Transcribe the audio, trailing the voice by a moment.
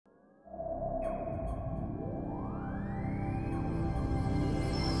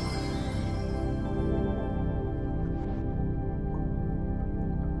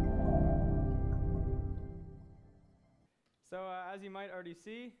as you might already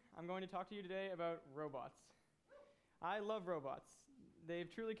see, I'm going to talk to you today about robots. I love robots. They've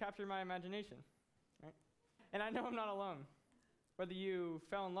truly captured my imagination, right? And I know I'm not alone. Whether you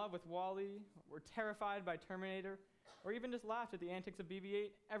fell in love with WALL-E, were terrified by Terminator, or even just laughed at the antics of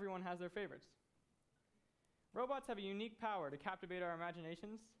BB-8, everyone has their favorites. Robots have a unique power to captivate our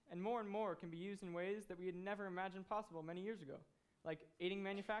imaginations, and more can be used in ways that we had never imagined possible many years ago, like aiding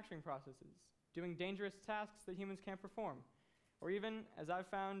manufacturing processes, doing dangerous tasks that humans can't perform, or even, as I've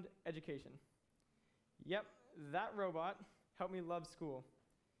found, education. Yep, that robot helped me love school.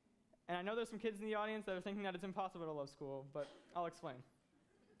 And I know there's some kids in the audience that are thinking that it's impossible to love school, but I'll explain.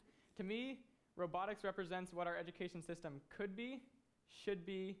 To me, robotics represents what our education system could be, should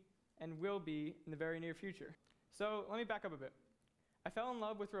be, and will be in the very near future. So let me back up a bit. I fell in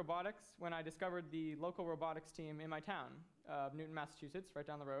love with robotics when I discovered the local robotics team in my town of Newton, Massachusetts, right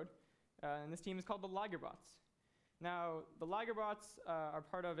down the road. And this team is called the Ligerbots. Now, the Ligerbots are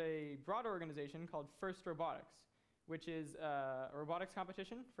part of a broader organization called First Robotics, which is a robotics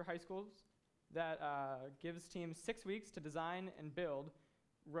competition for high schools that gives teams 6 weeks to design and build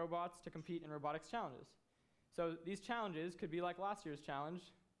robots to compete in robotics challenges. So these challenges could be like last year's challenge,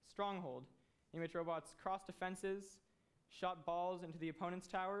 Stronghold, in which robots crossed defenses, shot balls into the opponent's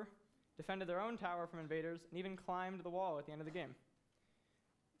tower, defended their own tower from invaders, and even climbed the wall at the end of the game.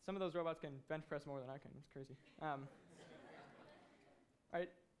 Some of those robots can bench press more than I can. It's crazy. Right,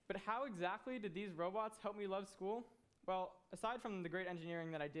 but how exactly did these robots help me love school? Well, aside from the great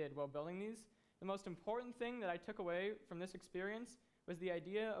engineering that I did while building these, the most important thing that I took away from this experience was the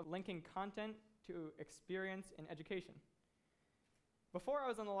idea of linking content to experience in education. Before I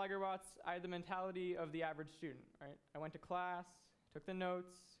was on the Ligerbots, I had the mentality of the average student, right? I went to class, took the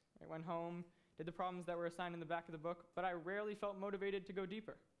notes, I went home, did the problems that were assigned in the back of the book, but I rarely felt motivated to go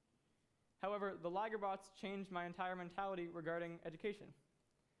deeper. However, the Ligerbots changed my entire mentality regarding education.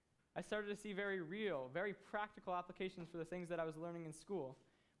 I started to see very real, very practical applications for the things that I was learning in school,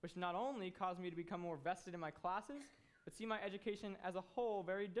 which not only caused me to become more vested in my classes, but see my education as a whole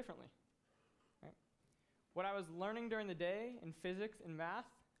very differently. Right? What I was learning during the day in physics and math,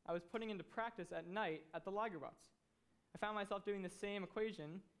 I was putting into practice at night at the Ligerbots. I found myself doing the same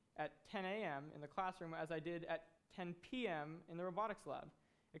equation at 10 a.m. in the classroom as I did at 10 p.m. in the robotics lab,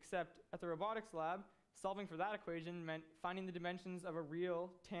 except at the robotics lab, solving for that equation meant finding the dimensions of a real,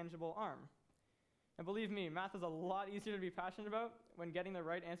 tangible arm. And believe me, math is a lot easier to be passionate about when getting the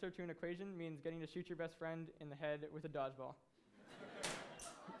right answer to an equation means getting to shoot your best friend in the head with a dodgeball.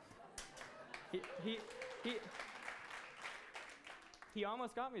 He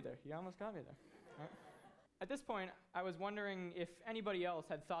almost got me there. He almost got me there. Right? At this point, I was wondering if anybody else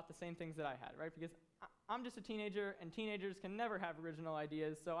had thought the same things that I had, right? Because I'm just a teenager, and teenagers can never have original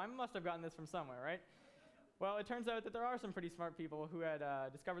ideas, so I must have gotten this from somewhere, right? Well, it turns out that there are some pretty smart people who had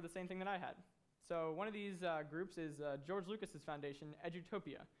discovered the same thing that I had. So one of these groups is George Lucas's foundation,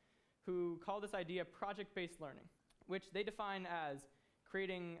 Edutopia, who call this idea project-based learning, which they define as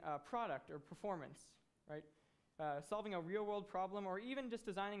creating a product or performance, right? Solving a real-world problem, or even just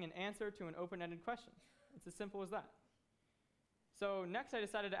designing an answer to an open-ended question. It's as simple as that. So next I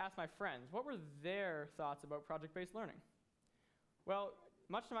decided to ask my friends, what were their thoughts about project-based learning? Well,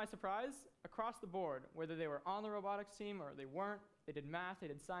 much to my surprise, across the board, whether they were on the robotics team or they weren't, they did math, they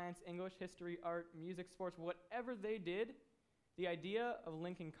did science, English, history, art, music, sports, whatever they did, the idea of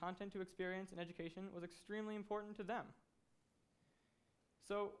linking content to experience in education was extremely important to them.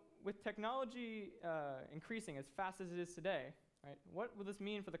 So with technology increasing as fast as it is today, right, what will this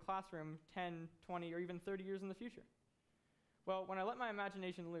mean for the classroom 10, 20, or even 30 years in the future? Well, when I let my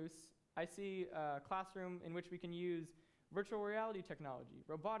imagination loose, I see a classroom in which we can use virtual reality technology,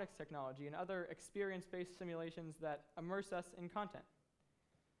 robotics technology, and other experience-based simulations that immerse us in content.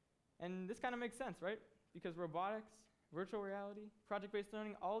 And this kind of makes sense, right? Because robotics, virtual reality, project-based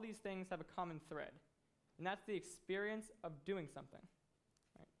learning, all these things have a common thread. And that's the experience of doing something,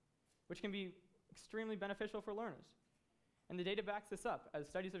 right? Which can be extremely beneficial for learners. And the data backs this up, as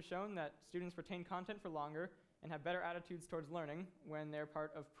studies have shown that students retain content for longer and have better attitudes towards learning when they're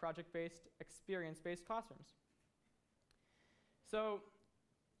part of project-based, experience-based classrooms. So,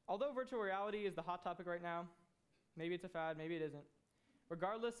 although virtual reality is the hot topic right now, maybe it's a fad, maybe it isn't,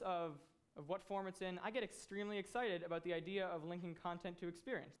 regardless of what form it's in, I get extremely excited about the idea of linking content to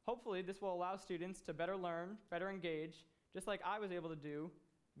experience. Hopefully, this will allow students to better learn, better engage, just like I was able to do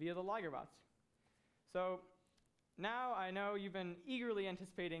via the Ligerbots. So, now I know you've been eagerly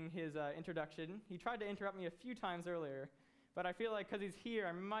anticipating his introduction. He tried to interrupt me a few times earlier, but I feel like because he's here,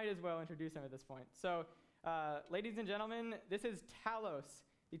 I might as well introduce him at this point. So, ladies and gentlemen, this is Talos,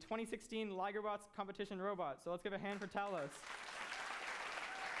 the 2016 Ligerbots competition robot. So let's give a hand for Talos.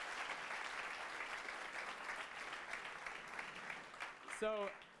 So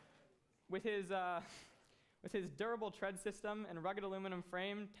with his durable tread system and rugged aluminum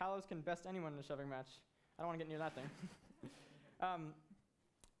frame, Talos can best anyone in a shoving match. I don't want to get near that thing.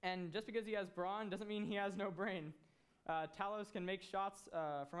 And just because he has brawn doesn't mean he has no brain. Talos can make shots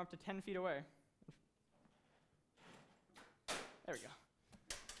from up to 10 feet away. There we go.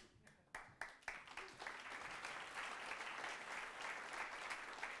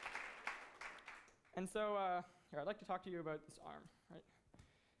 And so here, I'd like to talk to you about this arm, right?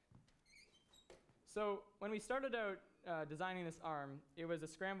 So when we started out designing this arm, it was a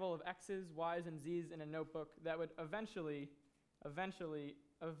scramble of X's, Y's, and Z's in a notebook that would eventually unravel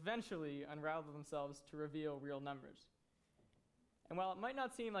themselves to reveal real numbers. And while it might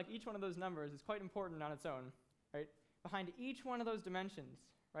not seem like each one of those numbers is quite important on its own, right? Behind each one of those dimensions,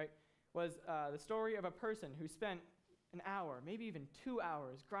 right, was the story of a person who spent an hour, maybe even 2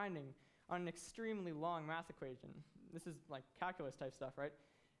 hours, grinding on an extremely long math equation. This is like calculus type stuff, right?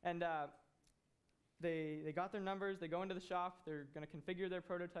 And they got their numbers, they go into the shop, they're going to configure their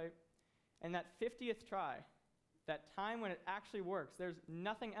prototype, and that 50th try, that time when it actually works, there's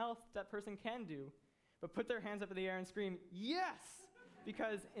nothing else that person can do but put their hands up in the air and scream, yes!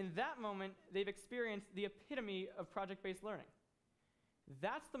 Because in that moment, they've experienced the epitome of project-based learning.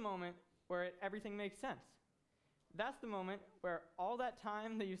 That's the moment where everything makes sense. That's the moment where all that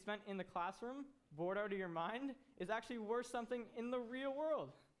time that you spent in the classroom, bored out of your mind, is actually worth something in the real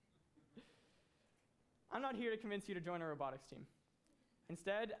world. I'm not here to convince you to join a robotics team.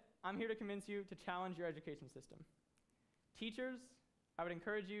 Instead, I'm here to convince you to challenge your education system. Teachers, I would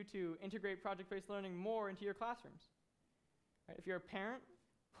encourage you to integrate project-based learning more into your classrooms. Right? If you're a parent,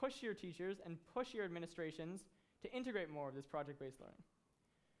 push your teachers and push your administrations to integrate more of this project-based learning.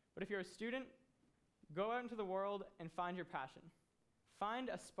 But if you're a student, go out into the world and find your passion. Find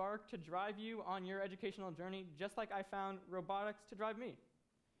a spark to drive you on your educational journey, just like I found robotics to drive me.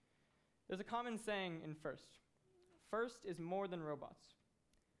 There's a common saying in FIRST. FIRST is more than robots.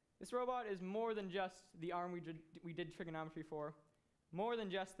 This robot is more than just the arm we did trigonometry for, more than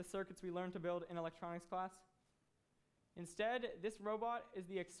just the circuits we learned to build in electronics class. Instead, this robot is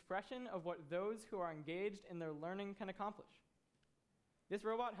the expression of what those who are engaged in their learning can accomplish. This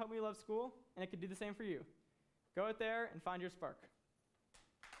robot helped me love school, and it could do the same for you. Go out there and find your spark.